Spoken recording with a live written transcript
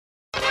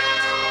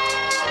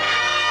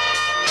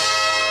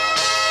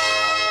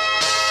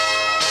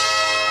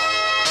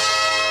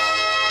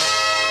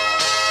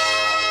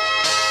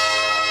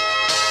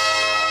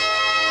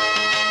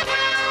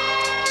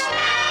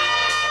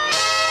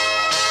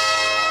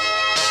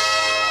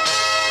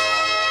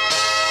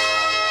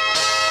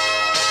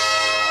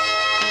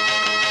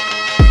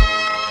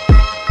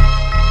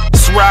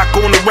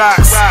on the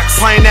rocks,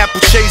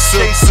 pineapple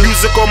chaser.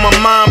 Music on my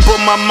mind, but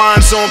my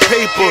mind's on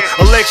paper.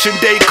 Election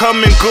day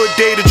coming, good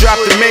day to drop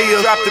the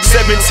mayor.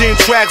 17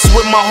 tracks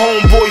with my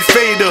homeboy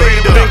Fader.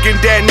 Thinking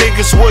that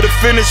niggas would've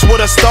finished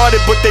what I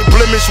started, but they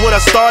blemished what I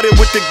started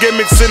with the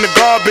gimmicks in the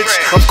garbage.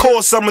 Of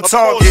course I'm a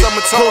target,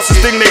 closest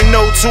thing they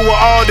know to an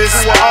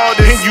artist.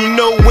 And you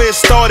know where it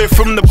started,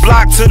 from the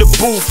block to the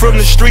booth, from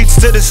the streets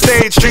to the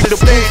stage. Treat the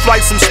booth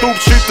like some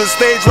stoops, treat the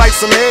stage like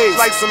some haze.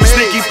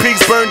 Sneaky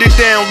Peaks burned it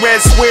down,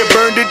 Red Square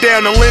burned it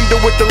down, and Linda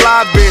with the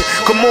live band.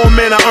 Come on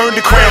man, I earned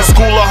the crown.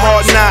 School of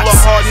hard knocks,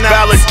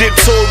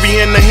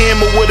 valedictorian, the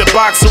hammer with a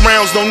box of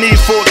rounds. No need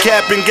for a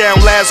cap and gown.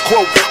 Last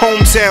quote,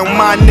 hometown,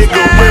 my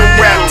nigga, real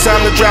rap.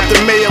 Time to drop the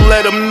mayor,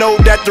 let them know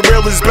that the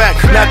real is back.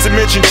 Not to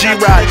mention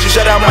G-Ride,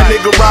 shout out my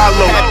nigga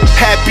Rollo.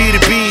 Happy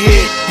to be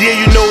here, yeah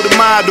you know the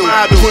motto.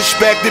 Push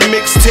back the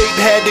mixtape,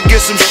 had to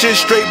get some shit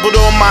straight, but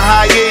on my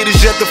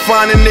hiatus yet to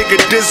find a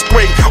nigga this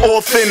great.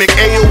 Authentic,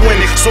 A.O.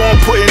 winning, so I'm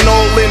putting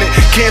all in it.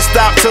 Can't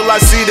stop till I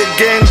see the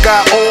gang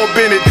got all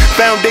in it.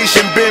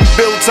 Foundation been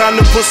built, time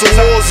to put some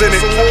walls in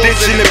it.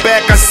 Ditching it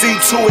back, I see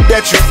to it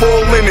that you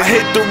fall in it.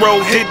 Hit the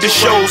road, hit the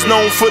shows,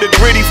 known for the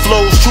gritty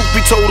flows. Truth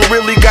be told, I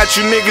really got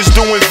you niggas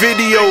doing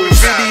videos.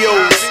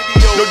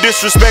 No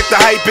disrespect to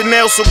hyping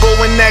nails, so go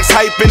and next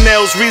hyping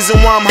nails. Reason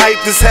why I'm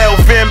hyped as hell,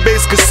 fan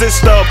base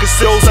consists of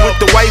those with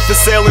the wife for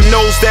sale and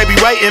those that be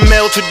writing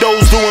mail to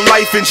those doing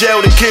life in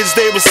jail. The kids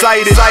they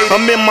recited,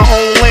 I'm in my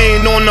own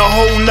lane on a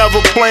whole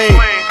nother plane.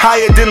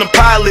 Higher than a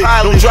pilot,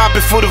 don't drop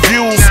it for the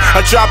views,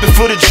 I drop it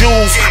for the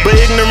Jews. But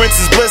ignorance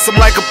is bliss, I'm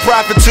like a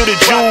prophet to the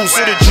Jews.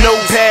 No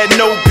pad,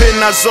 no pen,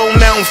 I zone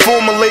out and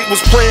formulate.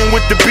 Was playing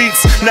with the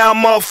beats, now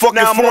I'm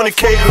motherfucking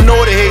fornicating,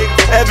 or to hate.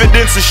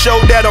 Evidence to show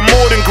that I'm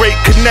more than great.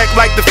 Connect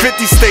like the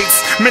 50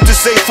 states, meant to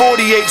say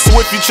 48. So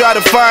if you try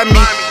to find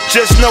me,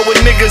 just know a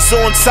nigga's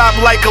on top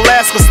like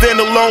Alaska, stand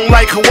alone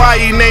like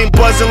Hawaii. Name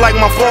buzzing like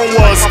my phone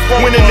was.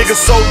 When a nigga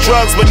sold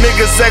drugs, but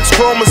niggas X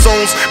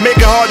chromosomes, make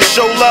it hard to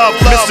show love.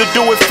 Mr.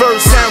 Do it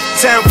first,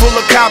 town full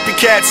of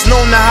copycats,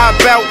 known to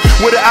hop out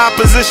where the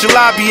opposition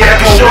lobby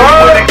at. Can show you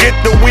where to get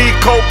the weed,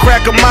 coke,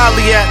 crack, or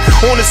Molly at.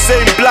 On the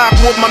same block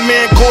with my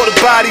man called a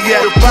body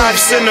at. The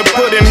proof's in the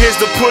pudding, here's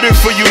the pudding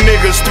for you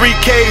niggas.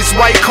 3Ks,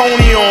 white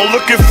coney on,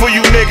 looking for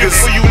you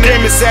niggas.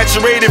 Game is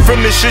saturated from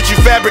the shit you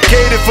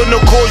fabricated for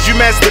no cause you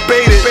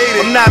masturbated.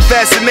 I'm not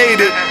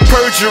fascinated,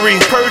 perjury.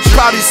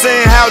 Probably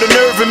saying how the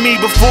nerve of me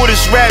before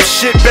this rap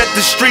shit. Bet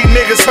the street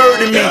niggas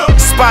heard of me.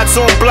 Spots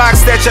on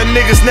blocks that y'all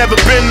niggas never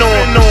been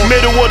on.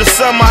 Middle of the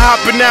summer,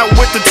 hopping out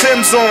with the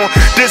Timbs on.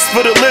 This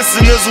for the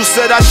listeners who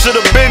said I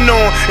should've been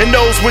on, and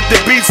those with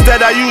the beats that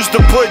I used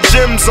to put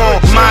gems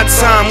on. My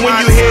time, when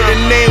you hear the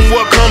name,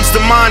 what comes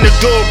to mind? The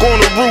dog on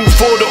the roof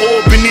or the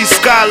Albany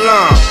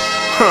skyline.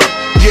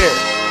 Yeah,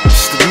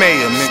 it's the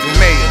mayor, nigga.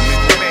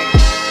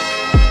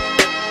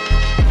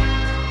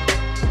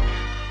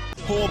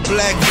 All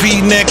black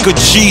V-neck, a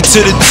G to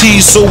the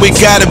T, so it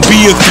gotta be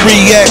a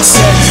 3X.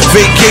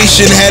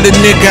 Vacation had a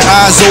nigga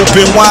eyes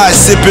open wide,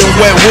 sipping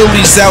wet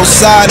willies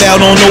outside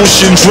out on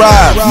Ocean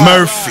Drive.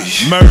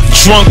 Murphy.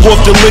 Drunk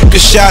off the liquor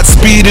shot,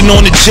 speeding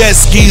on the jet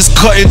skis,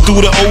 cutting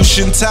through the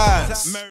ocean tides.